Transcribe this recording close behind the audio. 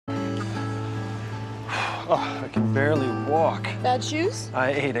Oh, I can barely walk. Bad shoes?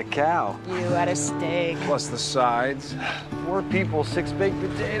 I ate a cow. You had a steak. Plus the sides. 4 people, 6 baked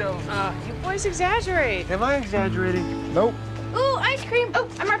potatoes. You boys exaggerate. Am I exaggerating? Nope. Ooh, ice cream. Oh,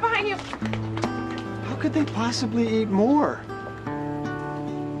 I'm right behind you. How could they possibly eat more?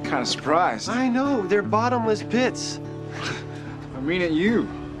 Kind of surprised. I know, they're bottomless pits. I mean at you.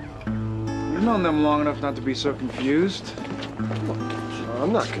 You've known them long enough not to be so confused.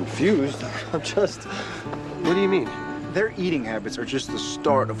 I'm not confused. I'm just... What do you mean? Their eating habits are just the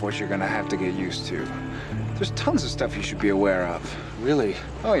start of what you're gonna have to get used to. There's tons of stuff you should be aware of. Really?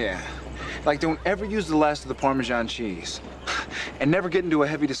 Oh, yeah. Like, don't ever use the last of the Parmesan cheese. And never get into a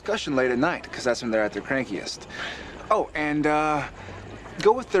heavy discussion late at night, because that's when they're at their crankiest. Oh, and,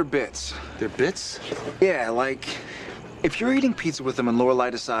 go with their bits. Their bits? Yeah, like... If you're eating pizza with them and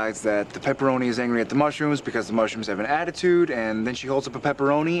Lorelai decides that the pepperoni is angry at the mushrooms because the mushrooms have an attitude, and then she holds up a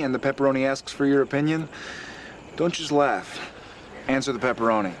pepperoni and the pepperoni asks for your opinion, don't just laugh. Answer the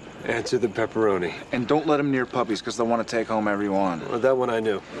pepperoni. Answer the pepperoni. And don't let them near puppies because they'll want to take home every one. Well, that one I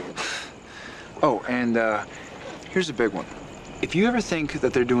knew. Oh, and here's a big one. If you ever think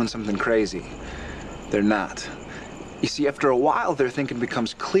that they're doing something crazy, they're not. You see, after a while, their thinking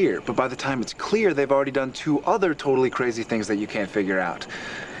becomes clear, but by the time it's clear, they've already done 2 other totally crazy things that you can't figure out.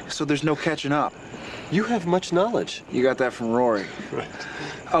 So there's no catching up. You have much knowledge. You got that from Rory. Right.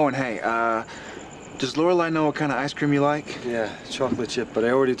 Oh, and hey, does Lorelai know what kind of ice cream you like? Yeah, chocolate chip, but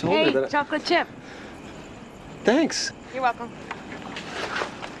I already told her that chocolate chip. Thanks. You're welcome.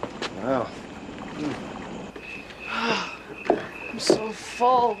 Wow. I'm so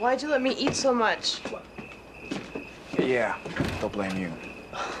full. Why'd you let me eat so much? Yeah, don't blame you.